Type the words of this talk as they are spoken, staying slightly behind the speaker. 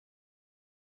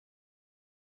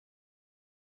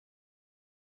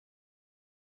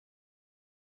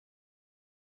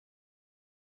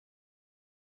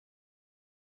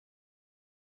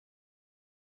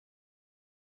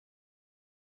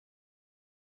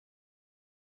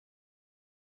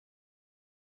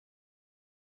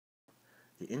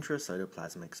The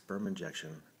Intracytoplasmic Sperm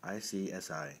Injection,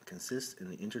 ICSI, consists in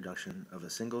the introduction of a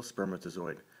single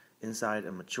spermatozoid inside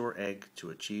a mature egg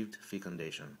to achieve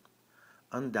fecundation.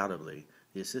 Undoubtedly,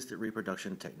 the assisted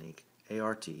reproduction technique,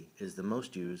 ART, is the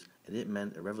most used, and it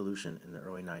meant a revolution in the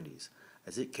early 90s,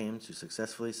 as it came to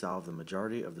successfully solve the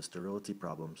majority of the sterility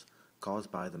problems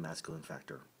caused by the masculine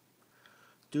factor.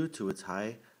 Due to its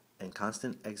high and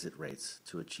constant exit rates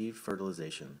to achieve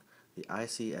fertilization, the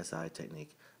ICSI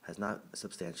technique has not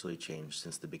substantially changed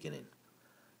since the beginning.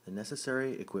 The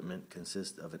necessary equipment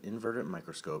consists of an inverted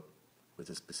microscope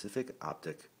with a specific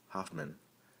optic, Hoffman,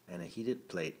 and a heated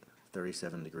plate,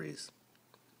 37 degrees.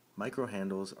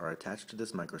 Microhandles are attached to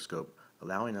this microscope,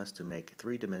 allowing us to make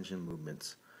three-dimension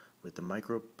movements with the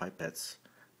micropipettes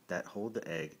that hold the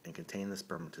egg and contain the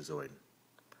spermatozoid.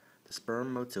 The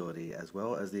sperm motility as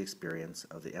well as the experience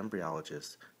of the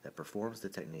embryologist that performs the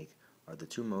technique are the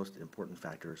two most important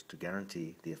factors to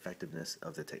guarantee the effectiveness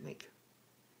of the technique.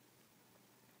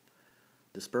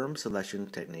 The sperm selection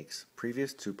techniques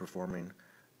previous to performing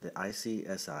the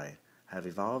ICSI have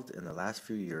evolved in the last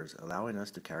few years, allowing us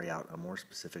to carry out a more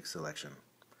specific selection.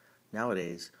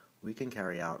 Nowadays, we can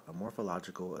carry out a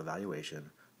morphological evaluation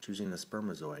choosing the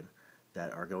spermatozoid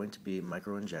that are going to be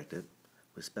microinjected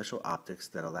with special optics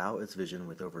that allow its vision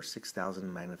with over 6,000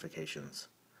 magnifications,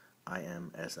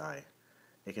 IMSI.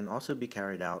 It can also be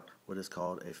carried out what is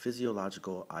called a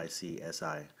physiological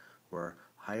ICSI, where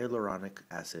hyaluronic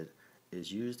acid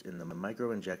is used in the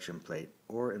microinjection plate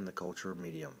or in the culture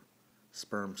medium,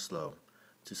 sperm slow,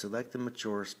 to select the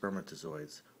mature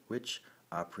spermatozoids, which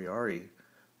a priori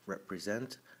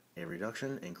represent a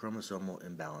reduction in chromosomal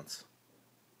imbalance.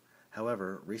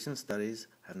 However, recent studies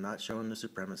have not shown the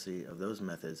supremacy of those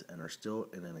methods and are still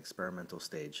in an experimental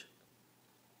stage.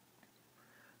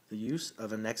 The use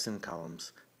of annexin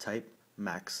columns type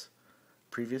MAX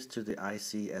previous to the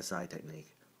ICSI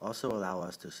technique also allow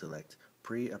us to select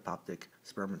pre-apoptic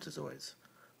spermatozoids,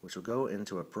 which will go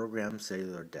into a programmed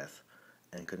cellular death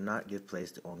and could not give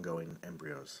place to ongoing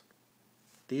embryos.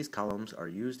 These columns are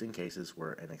used in cases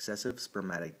where an excessive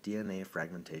spermatic DNA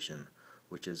fragmentation,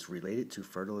 which is related to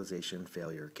fertilization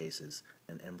failure cases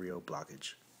and embryo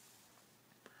blockage.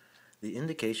 The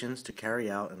indications to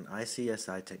carry out an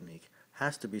ICSI technique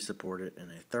has to be supported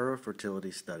in a thorough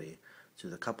fertility study to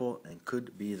the couple and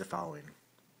could be the following: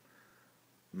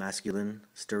 masculine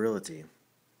sterility,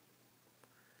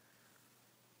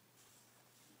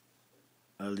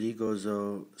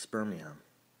 oligospermia,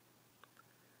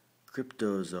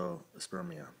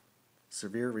 cryptospermia,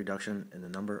 severe reduction in the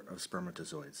number of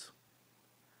spermatozoids,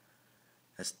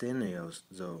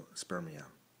 asthenospermia,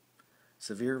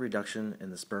 severe reduction in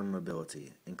the sperm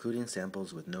mobility, including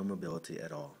samples with no mobility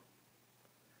at all,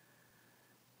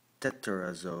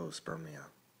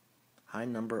 tetrasospermia, high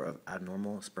number of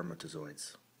abnormal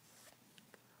spermatozoids,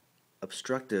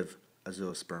 obstructive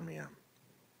azoospermia,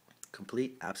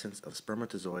 complete absence of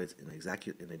spermatozoids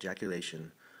in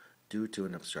ejaculation due to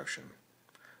an obstruction.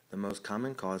 The most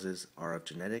common causes are of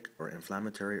genetic or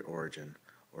inflammatory origin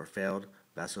or failed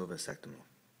vasovasectomy.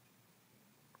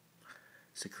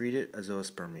 Secreted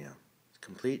azoospermia,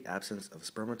 complete absence of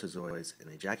spermatozoids in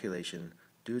ejaculation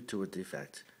due to a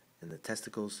defect in the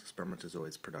testicles'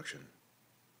 spermatozoids production.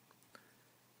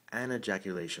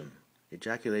 Anejaculation,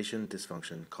 ejaculation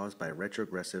dysfunction caused by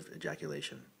retrogressive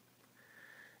ejaculation.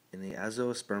 In the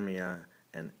azoospermia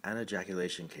and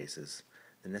anejaculation cases,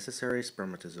 the necessary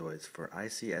spermatozoids for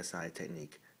ICSI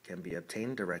technique can be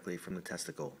obtained directly from the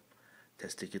testicle,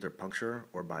 testicular puncture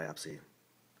or biopsy.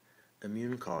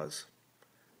 Immune cause,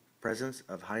 presence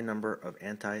of high number of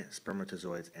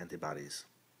anti-spermatozoids antibodies.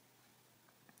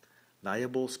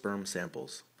 Valuable sperm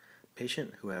samples,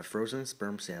 patient who have frozen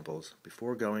sperm samples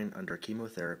before going under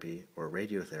chemotherapy or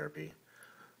radiotherapy,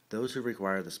 those who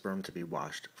require the sperm to be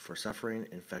washed for suffering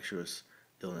infectious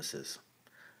illnesses,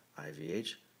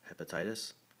 IVH,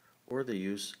 hepatitis, or the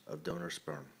use of donor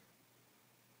sperm.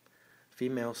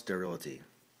 Female sterility,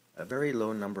 a very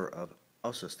low number of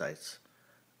oocytes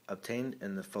obtained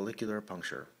in the follicular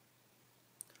puncture,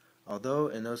 although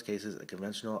in those cases a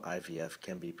conventional IVF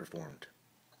can be performed.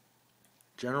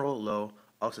 General low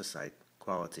oocyte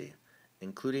quality,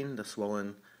 including the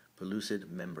swollen pellucid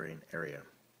membrane area.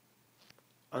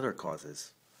 Other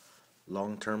causes: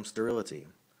 long-term sterility,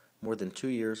 more than 2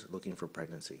 years looking for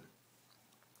pregnancy.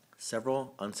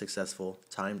 Several unsuccessful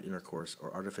timed intercourse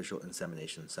or artificial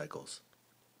insemination cycles.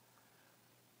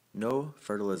 No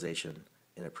fertilization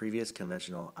in a previous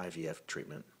conventional IVF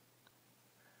treatment.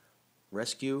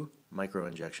 Rescue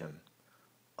microinjection,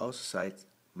 oocyte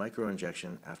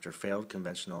microinjection after failed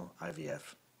conventional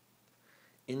IVF.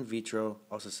 In vitro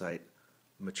oocyte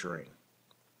maturing.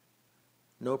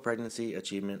 No pregnancy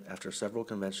achievement after several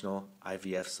conventional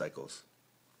IVF cycles.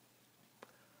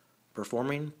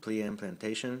 Performing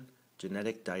preimplantation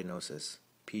genetic diagnosis,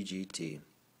 PGT.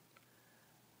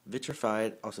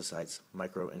 Vitrified oocytes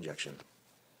microinjection.